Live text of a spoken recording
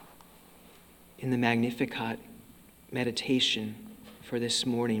in the Magnificat meditation for this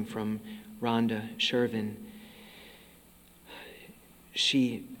morning from Rhonda Shervin.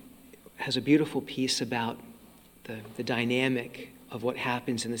 She has a beautiful piece about the dynamic of what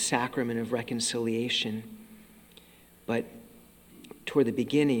happens in the sacrament of reconciliation. But toward the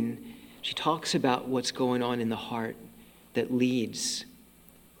beginning, she talks about what's going on in the heart that leads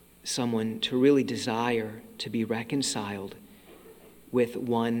someone to really desire to be reconciled with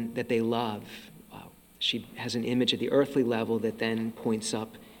one that they love. She has an image at the earthly level that then points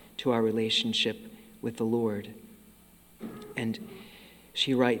up to our relationship with the Lord. And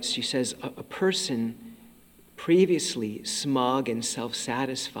she writes, she says, a person previously smug and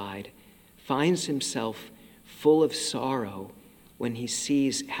self-satisfied finds himself full of sorrow when he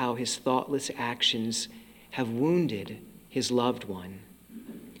sees how his thoughtless actions have wounded his loved one.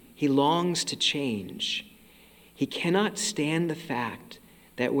 He longs to change. He cannot stand the fact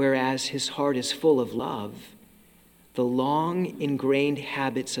that whereas his heart is full of love, the long ingrained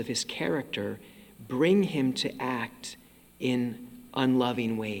habits of his character bring him to act in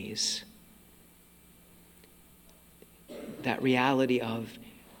unloving ways. That reality of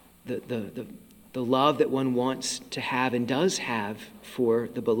the love that one wants to have and does have for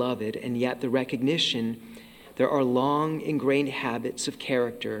the beloved, and yet the recognition there are long ingrained habits of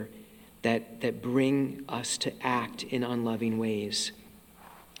character that bring us to act in unloving ways.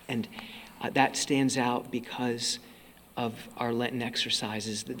 And that stands out because of our Lenten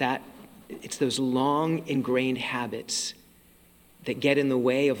exercises. That it's those long ingrained habits that get in the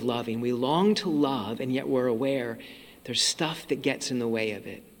way of loving. We long to love, and yet we're aware there's stuff that gets in the way of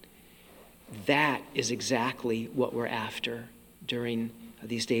it. That is exactly what we're after during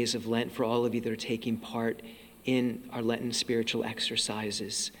these days of Lent for all of you that are taking part in our Lenten spiritual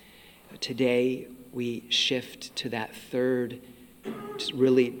exercises. Today, we shift to that third,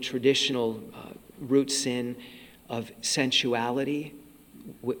 really traditional root sin of sensuality,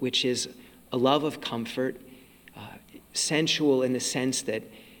 which is a love of comfort, sensual in the sense that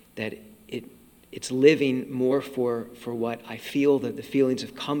it's living more for what I feel, the feelings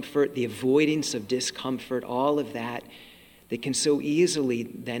of comfort, the avoidance of discomfort, all of that can so easily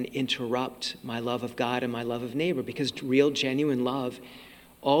then interrupt my love of God and my love of neighbor, because real, genuine love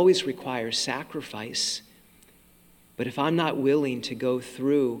always requires sacrifice. But if I'm not willing to go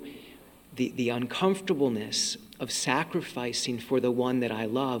through the uncomfortableness of sacrificing for the one that I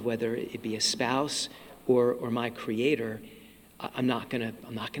love, whether it be a spouse or my Creator, I'm not gonna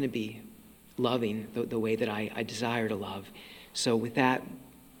be loving the way that I desire to love. So with that,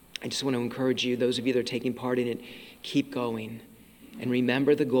 I just want to encourage you, those of you that are taking part in it, keep going. And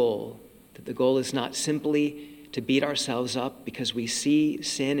remember the goal, that the goal is not simply to beat ourselves up because we see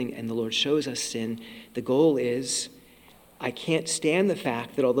sin and the Lord shows us sin. The goal is, I can't stand the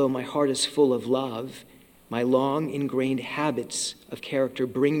fact that although my heart is full of love, my long ingrained habits of character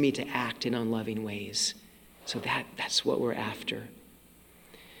bring me to act in unloving ways. So that's what we're after.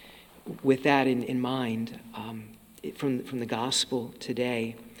 With that in mind, from the gospel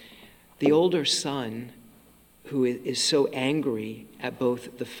today, the older son who is so angry at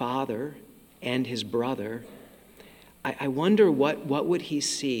both the father and his brother, I wonder what would he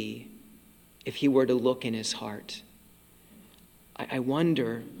see if he were to look in his heart. I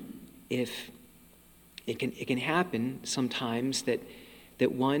wonder if it can happen sometimes that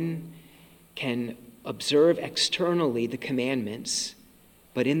one can observe externally the commandments,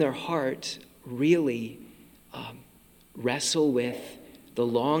 but in their heart really wrestle with the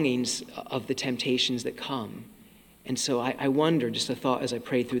longings of the temptations that come. And so I wonder, just a thought as I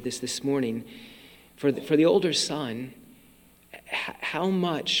prayed through this morning, for the older son, how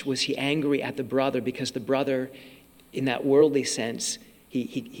much was he angry at the brother because the brother, in that worldly sense,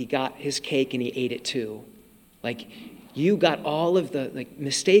 he got his cake and he ate it too. Like, you got all of the,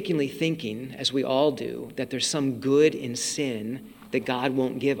 mistakenly thinking, as we all do, that there's some good in sin that God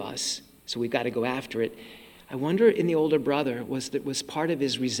won't give us, so we've got to go after it. I wonder in the older brother, was part of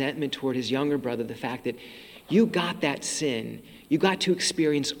his resentment toward his younger brother the fact that you got that sin, you got to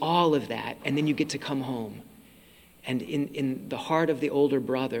experience all of that, and then you get to come home. And in the heart of the older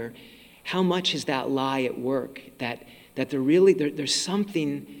brother, how much is that lie at work? That there's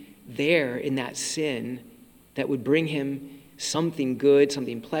something there in that sin that would bring him something good,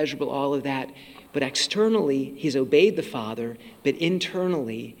 something pleasurable, all of that. But externally, he's obeyed the Father, but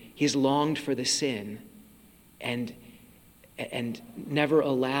internally, he's longed for the sin and never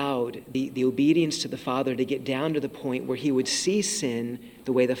allowed the obedience to the Father to get down to the point where he would see sin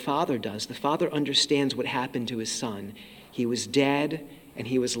the way the Father does. The Father understands what happened to his Son. He was dead and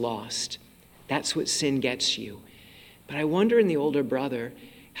he was lost. That's what sin gets you. But I wonder in the older brother,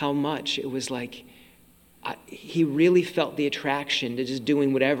 how much it was like he really felt the attraction to just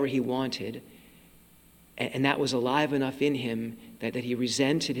doing whatever he wanted. And that was alive enough in him that he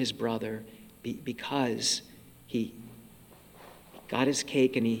resented his brother because he got his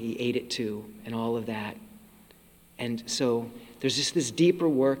cake and he ate it too, and all of that. And so there's just this deeper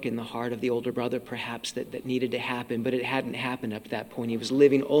work in the heart of the older brother, perhaps, that needed to happen, but it hadn't happened up to that point. He was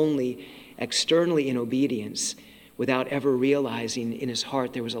living only externally in obedience without ever realizing in his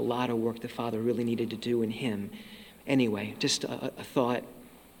heart there was a lot of work the Father really needed to do in him. Anyway, just a thought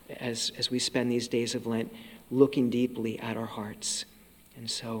as we spend these days of Lent, looking deeply at our hearts. And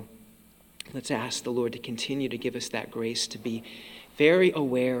so let's ask the Lord to continue to give us that grace to be very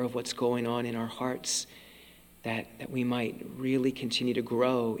aware of what's going on in our hearts, that we might really continue to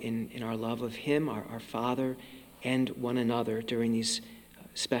grow in our love of him, our Father, and one another during these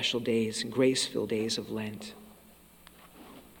special days, grace-filled days of Lent.